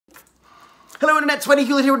Hello Internet, Sweaty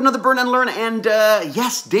Hewlett here with another Burn and Learn, and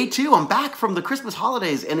yes, day 2, I'm back from the Christmas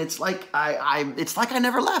holidays, and it's like I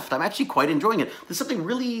never left. I'm actually quite enjoying it. There's something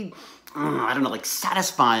really, I don't know, like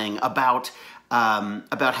satisfying about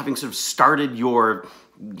having sort of started your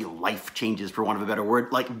life changes, for want of a better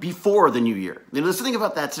word, like before the new year. There's something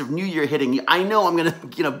about that sort of new year hitting. I know I'm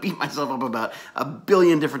gonna, beat myself up about a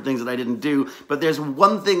billion different things that I didn't do, but there's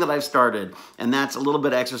one thing that I've started, and that's a little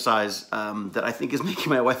bit of exercise that I think is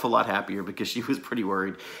making my wife a lot happier because she was pretty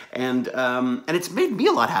worried, and it's made me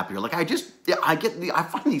a lot happier. Like I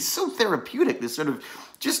find these so therapeutic. This sort of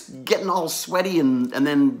just getting all sweaty and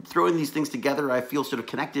then throwing these things together. I feel sort of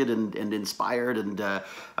connected and inspired, and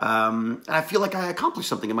I feel like I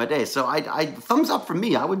accomplished something in my day. So I thumbs up from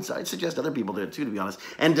me. I'd suggest other people do it too, to be honest.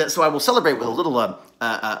 And so I will celebrate with a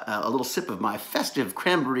little sip of my festive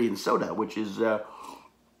cranberry and soda, which is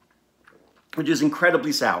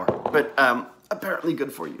incredibly sour, but apparently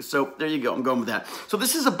good for you. So there you go, I'm going with that. So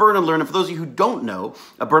this is a Burn and Learn, and for those of you who don't know,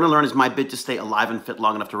 a Burn and Learn is my bid to stay alive and fit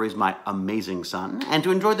long enough to raise my amazing son and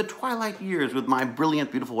to enjoy the twilight years with my brilliant,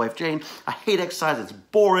 beautiful wife, Jane. I hate exercise, it's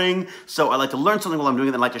boring, so I like to learn something while I'm doing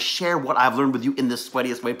it, and I like to share what I've learned with you in the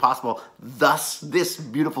sweatiest way possible, thus this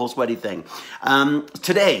beautiful sweaty thing.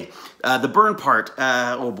 Today, the burn part,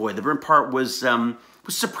 oh boy, the burn part was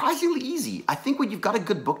surprisingly easy. I think when you've got a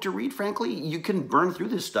good book to read, frankly, you can burn through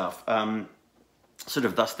this stuff. Sort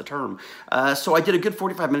of thus the term. So I did a good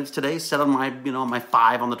 45 minutes today, set on my, my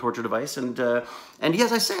 5 on the torture device, and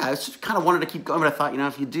as I say, I just kind of wanted to keep going, but I thought,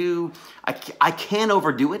 if you do, I can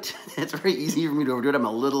overdo it. It's very easy for me to overdo it. I'm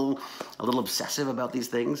a little obsessive about these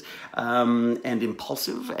things, and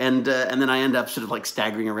impulsive, and then I end up sort of like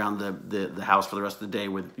staggering around the house for the rest of the day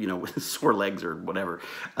with, with sore legs or whatever.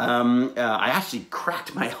 I actually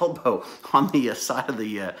cracked my elbow on the side of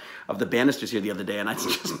the banisters here the other day, and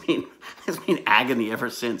it's been agony ever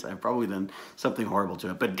since. I've probably done something horrible to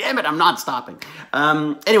it, but damn it, I'm not stopping.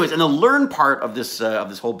 Anyways, and the learn part of this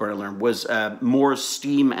whole Burn and Learn was more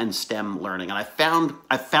STEAM and STEM learning, and I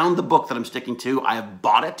found the book that I'm sticking to. I have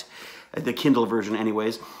bought it, the Kindle version,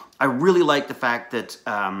 anyways. I really like the fact that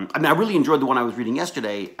I really enjoyed the one I was reading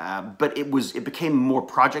yesterday, but it became more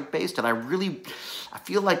project based, and I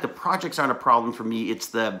feel like the projects aren't a problem for me. It's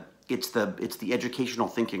the educational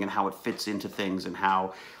thinking and how it fits into things,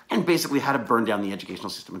 and basically how to burn down the educational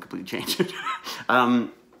system and completely change it.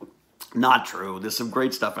 Not true. There's some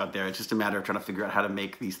great stuff out there. It's just a matter of trying to figure out how to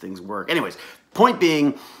make these things work. Anyways, point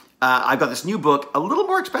being, I've got this new book, a little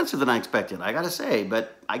more expensive than I expected, I gotta say,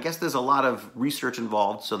 but I guess there's a lot of research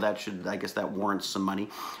involved, so I guess that warrants some money.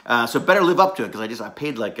 So better live up to it, because I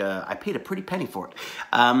paid a pretty penny for it.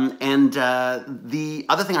 The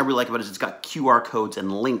other thing I really like about it is it's got QR codes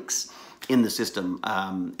and links in the system,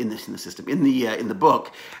 in the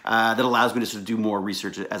book, that allows me to sort of do more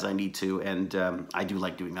research as I need to, and I do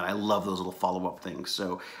like doing that. I love those little follow-up things.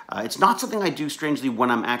 So it's not something I do, strangely,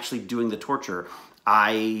 when I'm actually doing the torture.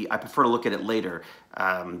 I prefer to look at it later,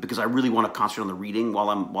 because I really want to concentrate on the reading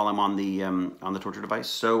while I'm on the torture device.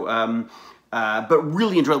 So, but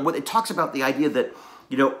really enjoy what it talks about, the idea that,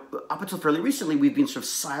 up until fairly recently, we've been sort of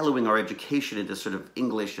siloing our education into sort of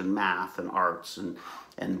English and math and arts and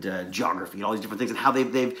geography and all these different things, and how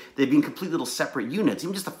they've been complete little separate units.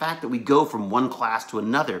 Even just the fact that we go from one class to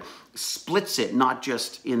another splits it, not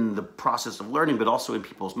just in the process of learning, but also in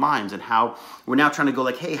people's minds, and how we're now trying to go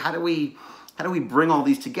like, hey, how do we bring all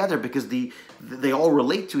these together, because they all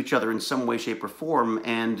relate to each other in some way, shape, or form,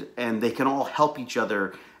 and they can all help each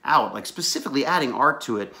other out. Like specifically adding art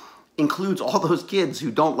to it includes all those kids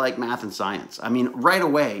who don't like math and science. I mean, right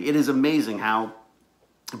away, it is amazing how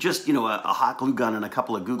just, a hot glue gun and a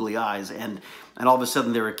couple of googly eyes, and all of a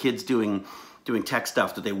sudden there are kids doing tech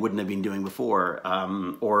stuff that they wouldn't have been doing before,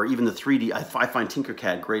 or even the 3D. I find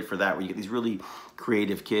Tinkercad great for that, where you get these really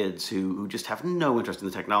creative kids who just have no interest in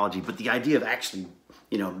the technology, but the idea of actually,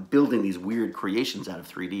 building these weird creations out of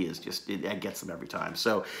 3D is just, it gets them every time.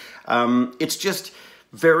 So it's just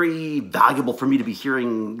very valuable for me to be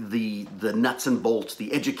hearing the nuts and bolts,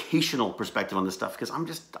 the educational perspective on this stuff, because I'm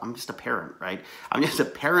just a parent, right? I'm just a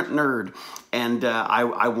parent nerd, and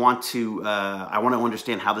I want to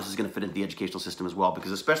understand how this is going to fit into the educational system as well,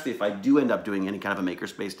 because especially if I do end up doing any kind of a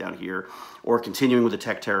makerspace down here, or continuing with the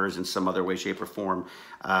tech terrors in some other way, shape, or form,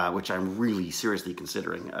 which I'm really seriously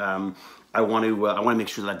considering. I want to make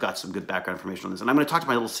sure that I've got some good background information on this. And I'm going to talk to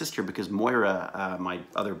my little sister, because Moira, my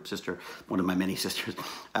other sister, one of my many sisters,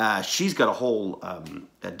 she's got a whole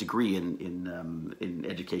degree in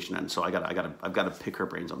education, and so I've got to pick her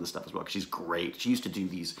brains on this stuff as well, because she's great. She used to do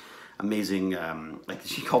these amazing, like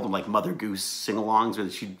she called them like Mother Goose sing-alongs, where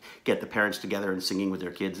she'd get the parents together and singing with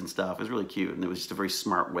their kids and stuff. It was really cute, and it was just a very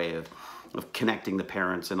smart way of connecting the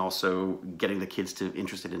parents and also getting the kids to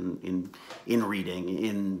interested in reading,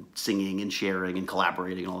 in singing, in sharing, and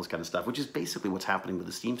collaborating, and all this kind of stuff, which is basically what's happening with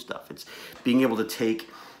the STEAM stuff. It's being able to take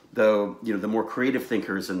the more creative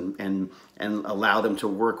thinkers and allow them to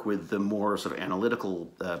work with the more sort of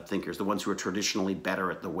analytical thinkers, the ones who are traditionally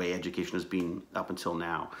better at the way education has been up until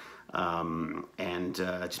now, and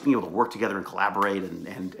just being able to work together and collaborate.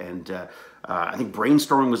 And I think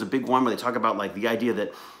brainstorming was a big one, where they talk about like the idea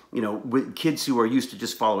that with kids who are used to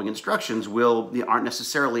just following instructions aren't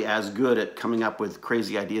necessarily as good at coming up with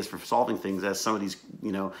crazy ideas for solving things as some of these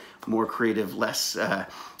more creative, less,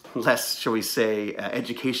 shall we say,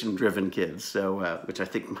 education-driven kids. So, which I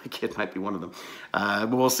think my kid might be one of them.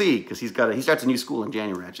 But we'll see, because he starts a new school in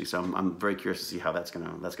January actually. So I'm very curious to see how that's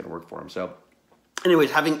gonna work for him. So,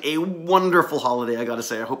 anyways, having a wonderful holiday, I gotta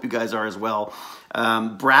say. I hope you guys are as well.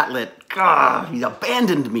 Bratlett, God, he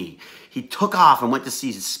abandoned me. He took off and went to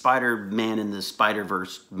see Spider-Man in the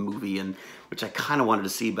Spider-Verse movie, which I kind of wanted to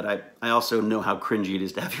see, but I also know how cringy it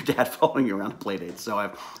is to have your dad following you around a play date. So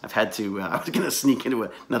I've had to, I was going to sneak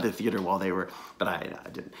into another theater while they were, but I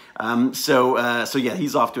didn't. So yeah,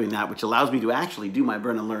 he's off doing that, which allows me to actually do my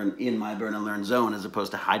Burn and Learn in my Burn and Learn zone, as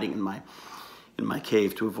opposed to hiding in my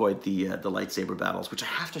cave to avoid the lightsaber battles, which I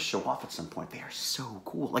have to show off at some point. They are so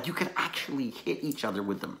cool. Like, you can actually hit each other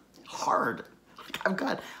with them hard. Like,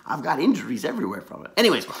 I've got injuries everywhere from it.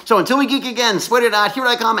 Anyways, so until we geek again, sweat it out, here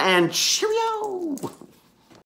I come, and cheerio!